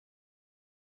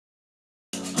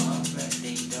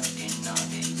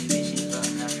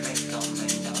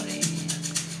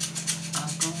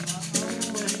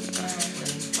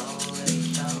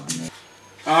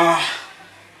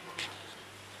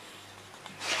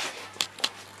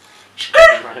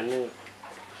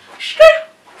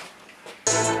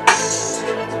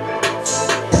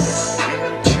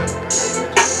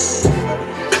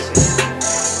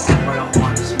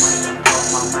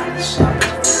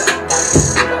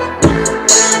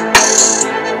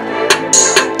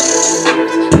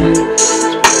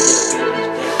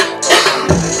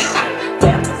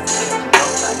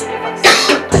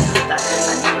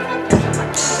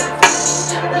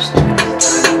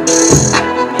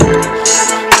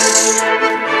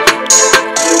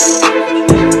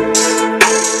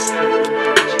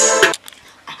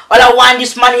All I want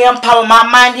is money and power. My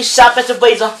mind is sharp as a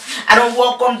razor. I don't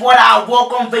walk on water, I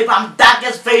walk on vapor. I'm dark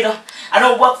as Vader. I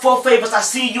don't work for favors, I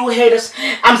see you haters.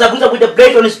 I'm Zabuza with a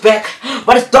blade on his back,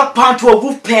 but it's dog pound to a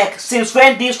wolf pack. Since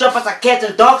when these rappers are cats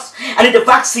and dogs, I need the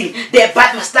vaccine. They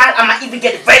bite my style, I might even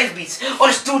get rabies. On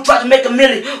the stool try to make a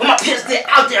million, when my peers they're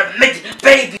out there making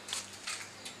babies.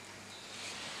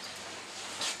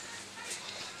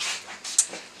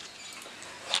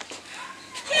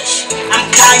 I'm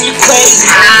kanye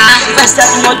crazy. If I start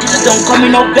more deals, don't call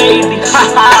me no baby.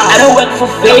 I don't work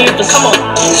for favors, come on,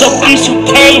 so please you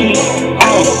pay me.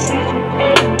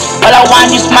 All I want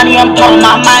is money and power.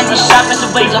 My mind is sharp as a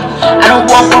razor. I don't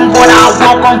walk on water, I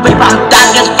walk on vapor. I'm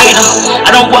dark as Vader. I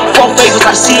don't work for favors,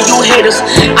 I see you haters.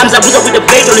 I'm Zabuza with a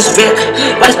blade on his back,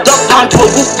 but it's dog pound to a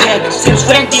wolf pack. Since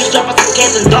when these rappers are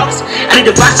cats and dogs, I need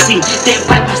the vaccine. They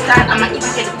bite my style, I might even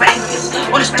get rabies.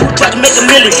 On the stool try to make a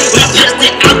million, when my peers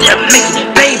they're out there making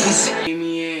babies. Pay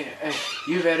me, yeah.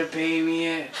 You better pay me,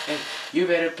 yeah. You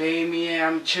better pay me, yeah.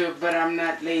 I'm chill, but I'm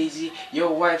not lazy.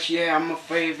 Your wife, yeah, I'm a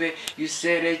favorite. You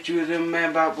said that you was a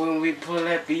man, but when we pull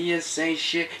up, be insane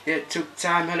shit. Yeah, took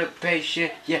time and a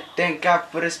patience. Yeah, thank God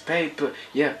for this paper.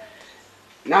 Yeah.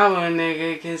 Now a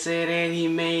nigga can say that he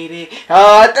made it.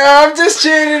 Oh, I'm just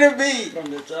chilling the beat. From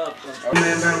the top.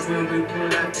 Remember when we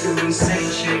pull up, do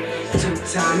insane shit. Took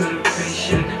time and a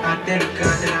patience. I thank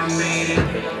God that I made it.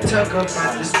 Talk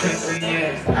about this paper,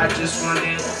 yeah. I just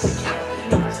wanted.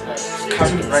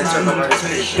 Right,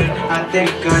 I thank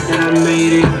God that I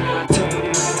made it.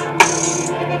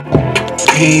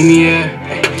 Pay me, yeah.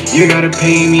 You gotta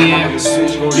pay me, yeah.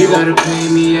 You gotta pay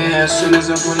me, yeah. As soon as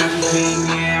I pull up, you pay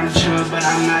me, yeah. I'm chill, but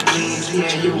I'm not lazy,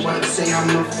 yeah. You wanna say I'm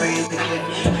a favorite,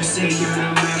 yeah. You say you're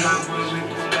the man, my boy, we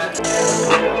pull up.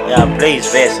 Yeah, please,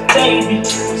 best. Baby,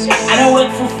 I don't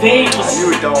work for favors.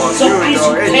 You a dog, so you a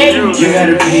dog. pay me. You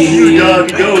gotta pay me, you dog,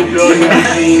 you dope, dog. You gotta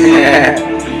pay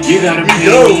me. You gotta pay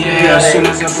me, yeah. As soon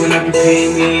as I pull up, you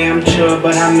pay me. I'm chill,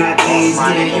 but I'm not lazy,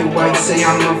 yeah. You white say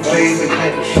I'm a favorite,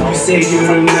 yeah. You say you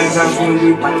remember when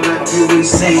we pull up, you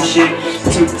insane shit.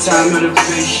 Took time and a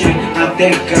patient. I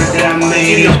thank God that I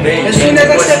made it. As soon as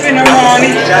I step in the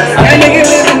morning, that nigga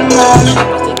live in the morning.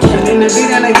 Killing the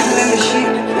beat and I killing the shit.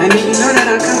 And if you know that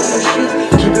I come for shit,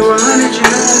 keep it 100, you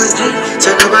know I'm a dick.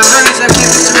 Talk about hundreds, I keep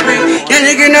it too real. Yeah,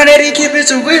 nigga know that he keep it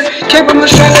too real. Keep him a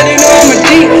stronger, they know I'm a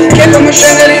D. Keep him a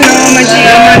stronger, they know I'm a G.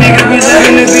 And my nigga be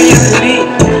living to be a lead.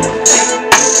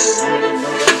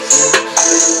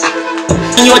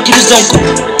 Your deals don't go.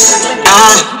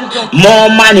 More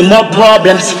money, more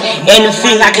problems.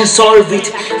 Anything I can solve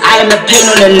it. I am a pain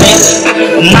on the neck.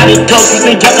 Money talk, you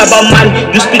can talk about money.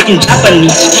 You speak in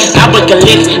Japanese. I work a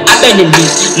leg, I bend in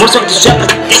this. Most of the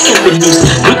rappers, they keep in this.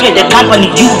 Look at the company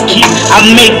you keep. I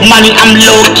make money, I'm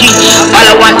low key. All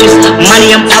I want is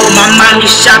money and power. My mind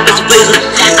is sharp as a razor.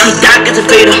 I'm dark as a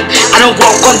Vader. I don't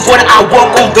walk on water, I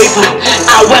walk on vapor.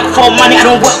 I work for money, I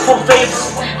don't work for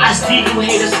favors. I see you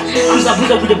haters. I'm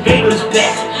Zabuza with a blade on his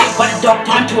back, but a dog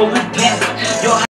pound to a wolf pack.